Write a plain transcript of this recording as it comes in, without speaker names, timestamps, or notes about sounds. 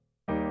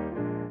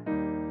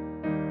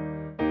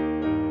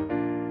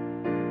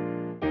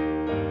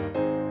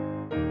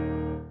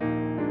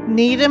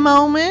Need a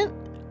moment?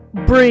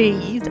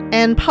 Breathe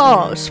and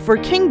pause for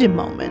Kingdom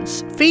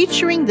Moments,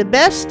 featuring the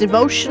best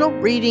devotional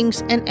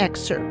readings and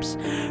excerpts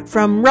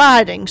from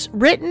writings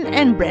written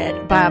and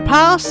read by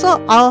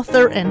apostle,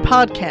 author, and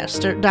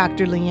podcaster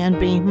Dr. Leanne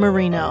B.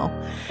 Marino.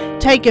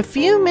 Take a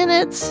few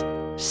minutes,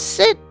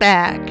 sit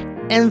back,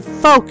 and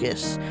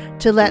focus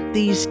to let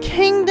these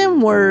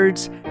kingdom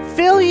words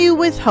fill you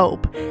with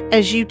hope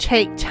as you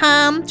take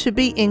time to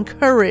be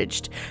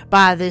encouraged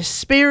by this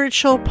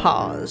spiritual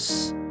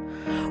pause.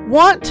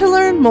 Want to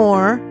learn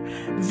more?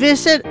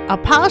 Visit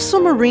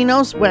Apostle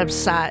Marino's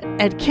website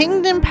at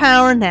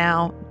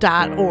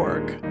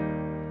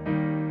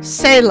kingdompowernow.org.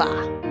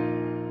 Selah.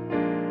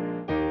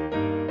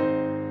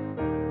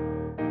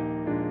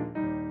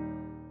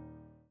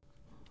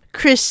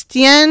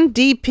 Christian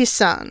de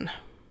Pisan,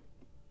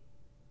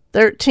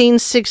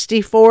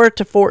 1364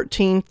 to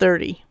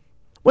 1430.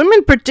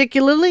 Women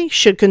particularly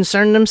should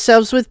concern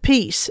themselves with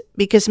peace,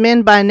 because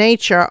men by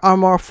nature are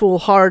more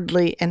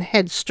foolhardy and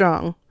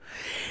headstrong,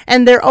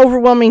 and their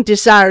overwhelming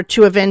desire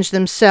to avenge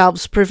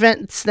themselves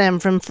prevents them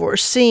from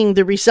foreseeing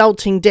the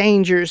resulting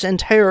dangers and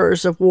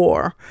terrors of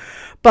war.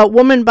 But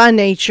woman by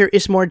nature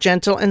is more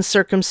gentle and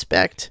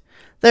circumspect.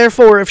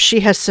 Therefore, if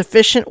she has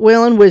sufficient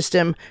will and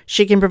wisdom,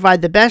 she can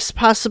provide the best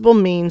possible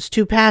means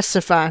to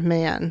pacify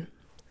man.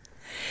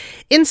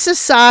 In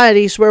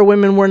societies where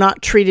women were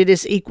not treated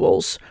as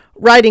equals,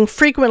 writing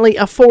frequently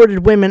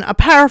afforded women a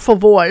powerful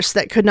voice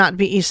that could not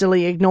be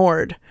easily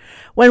ignored.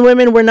 When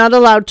women were not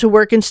allowed to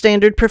work in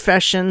standard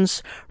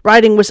professions,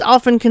 writing was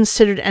often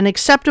considered an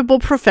acceptable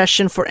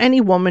profession for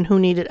any woman who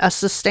needed a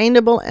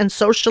sustainable and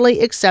socially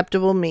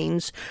acceptable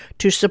means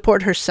to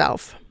support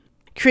herself.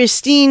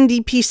 Christine de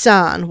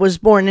Pisan was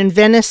born in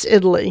Venice,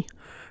 Italy.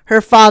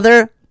 Her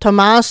father,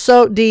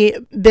 Tommaso di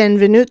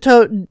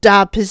Benvenuto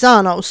da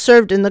Pisano,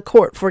 served in the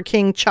court for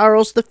King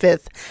Charles V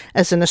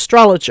as an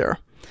astrologer.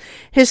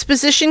 His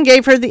position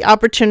gave her the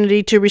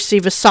opportunity to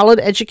receive a solid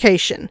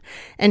education,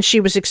 and she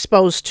was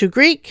exposed to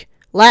Greek,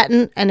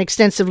 Latin, and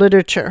extensive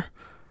literature.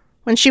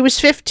 When she was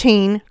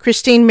 15,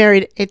 Christine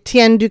married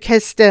Etienne du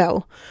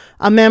Castel,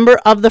 a member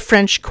of the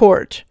French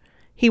court.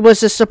 He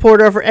was a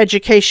supporter of her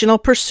educational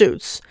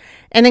pursuits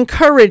and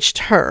encouraged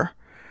her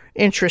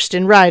interest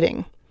in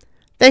writing.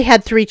 They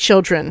had 3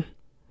 children.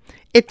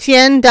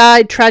 Etienne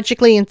died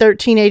tragically in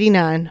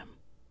 1389,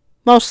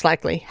 most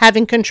likely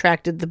having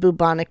contracted the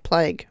bubonic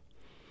plague.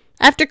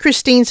 After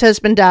Christine's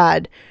husband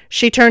died,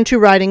 she turned to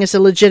writing as a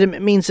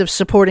legitimate means of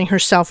supporting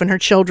herself and her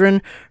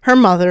children, her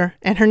mother,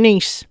 and her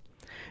niece.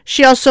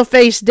 She also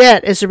faced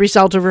debt as a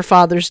result of her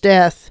father's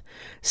death.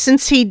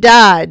 Since he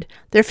died,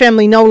 their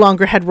family no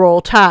longer had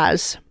royal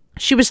ties.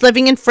 She was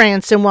living in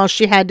France, and while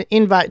she had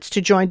invites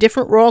to join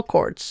different royal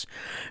courts,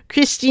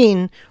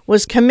 Christine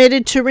was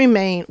committed to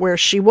remain where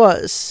she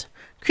was.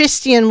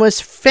 Christine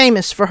was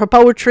famous for her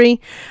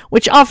poetry,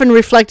 which often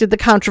reflected the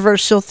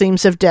controversial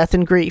themes of death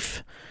and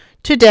grief.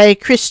 Today,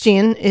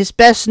 Christine is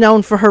best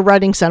known for her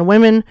writings on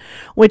women,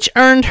 which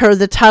earned her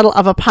the title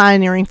of a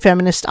pioneering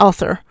feminist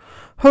author.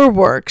 Her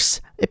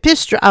works,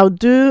 Epître aux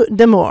deux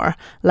d'amour,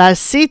 La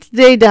Cité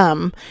des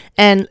Dames,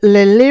 and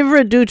Le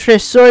Livre du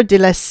Trésor de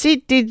la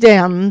Cité des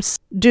Dames,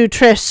 du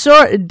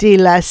Trésor de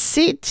la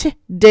Cité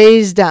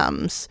des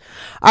Dames,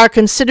 are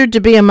considered to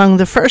be among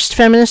the first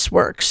feminist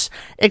works,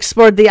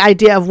 explored the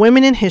idea of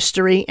women in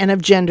history and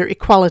of gender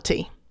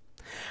equality.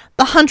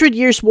 The 100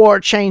 Years' War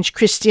changed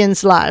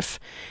Christine's life,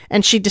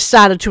 and she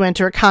decided to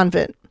enter a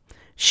convent.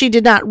 She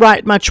did not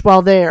write much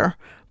while there,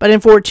 but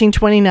in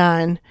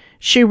 1429,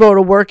 she wrote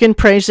a work in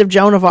praise of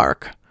Joan of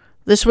Arc.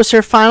 This was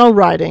her final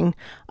writing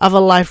of a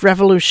life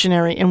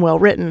revolutionary and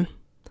well-written.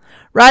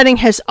 Writing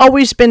has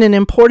always been an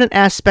important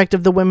aspect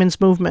of the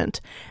women's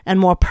movement, and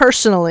more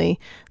personally,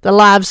 the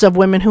lives of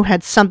women who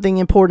had something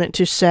important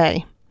to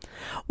say.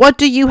 What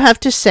do you have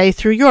to say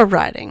through your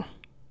writing?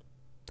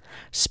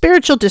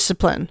 Spiritual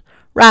discipline.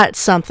 Write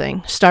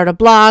something. Start a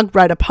blog,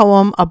 write a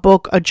poem, a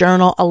book, a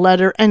journal, a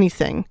letter,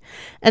 anything,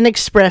 and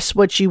express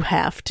what you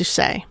have to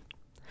say.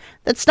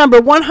 That's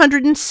number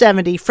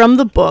 170 from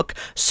the book,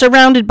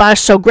 Surrounded by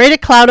So Great a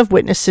Cloud of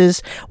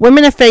Witnesses,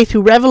 Women of Faith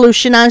Who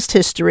Revolutionized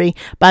History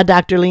by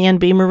Dr. Leanne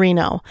B.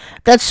 Marino.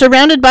 That's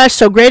Surrounded by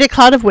So Great a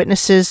Cloud of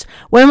Witnesses,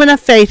 Women of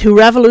Faith Who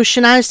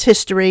Revolutionized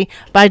History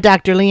by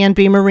Dr. Leanne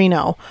B.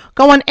 Marino.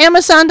 Go on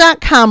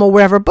Amazon.com or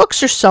wherever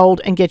books are sold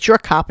and get your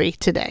copy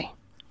today.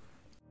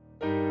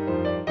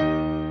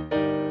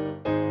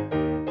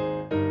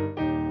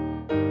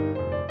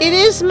 It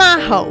is my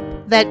hope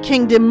that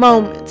Kingdom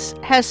Moments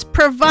has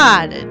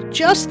provided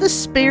just the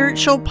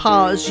spiritual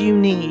pause you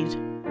need.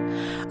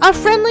 A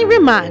friendly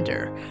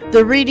reminder,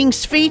 the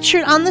readings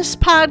featured on this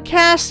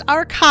podcast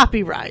are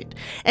copyright,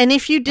 and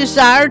if you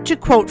desire to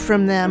quote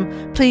from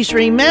them, please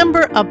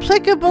remember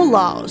applicable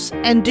laws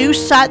and do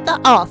cite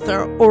the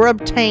author or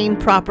obtain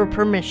proper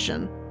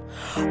permission.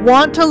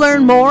 Want to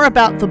learn more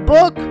about the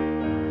book,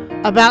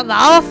 about the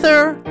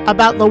author,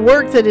 about the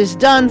work that is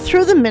done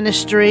through the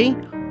ministry,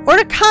 or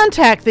to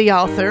contact the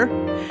author,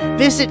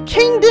 visit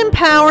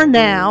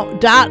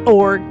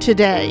kingdompowernow.org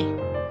today.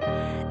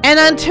 And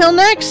until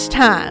next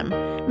time,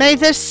 May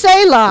the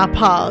Selah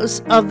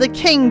pause of the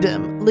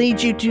kingdom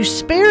lead you to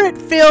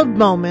spirit-filled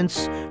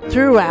moments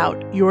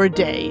throughout your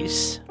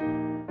days.